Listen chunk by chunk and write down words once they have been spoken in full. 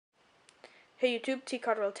Hey YouTube,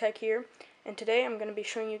 tcottareltech here, and today I'm going to be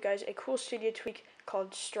showing you guys a cool Cydia tweak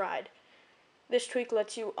called Stride. This tweak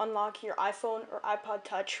lets you unlock your iPhone or iPod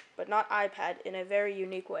Touch, but not iPad, in a very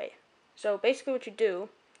unique way. So basically what you do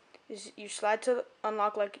is you slide to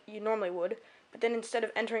unlock like you normally would, but then instead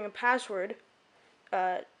of entering a password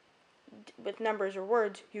with numbers or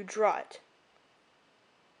words, you draw it.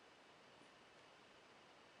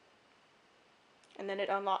 And then it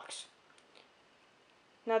unlocks.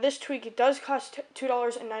 Now this tweak, it does cost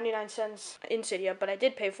 $2.99 in Cydia, but I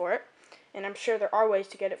did pay for it, and I'm sure there are ways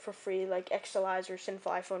to get it for free, like XLI's or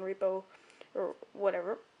Sinful iPhone Repo or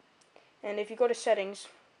whatever. And if you go to settings,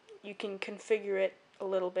 you can configure it a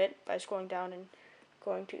little bit by scrolling down and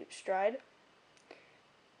going to Stride.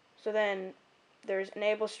 So then there's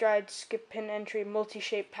enable Stride, skip pin entry,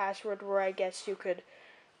 multi-shape password, where I guess you could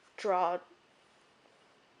draw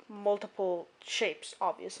multiple shapes,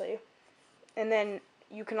 obviously. And then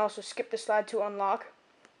you can also skip the slide to unlock,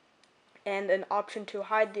 and an option to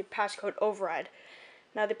hide the passcode override.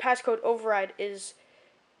 Now the passcode override is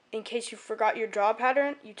in case you forgot your draw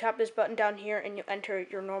pattern. You tap this button down here and you enter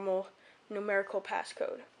your normal numerical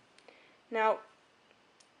passcode. Now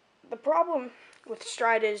the problem with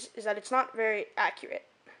Stride is that it's not very accurate,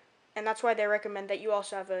 and that's why they recommend that you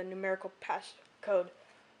also have a numerical passcode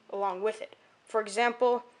along with it. For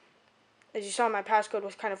example, as you saw, my passcode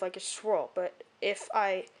was kind of like a swirl, but if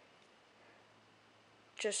I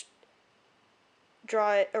just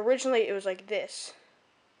draw it, originally it was like this,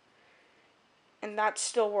 and that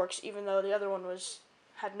still works, even though the other one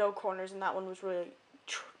had no corners and that one was really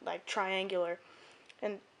like triangular.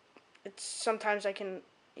 And it's sometimes I can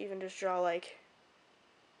even just draw like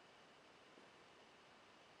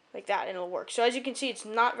that and it'll work. So as you can see, it's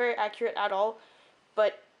not very accurate at all,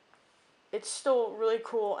 but it's still really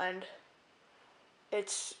cool, and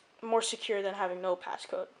it's more secure than having no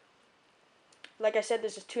passcode. Like I said,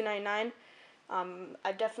 this is $2.99.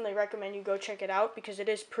 I definitely recommend you go check it out because it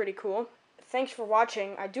is pretty cool. Thanks for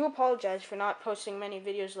watching. I do apologize for not posting many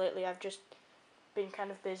videos lately. I've just been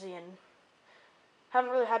kind of busy and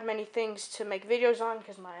haven't really had many things to make videos on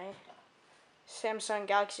because my Samsung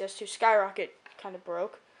Galaxy S2 Skyrocket kind of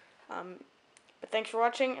broke. But thanks for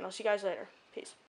watching, and I'll see you guys later. Peace.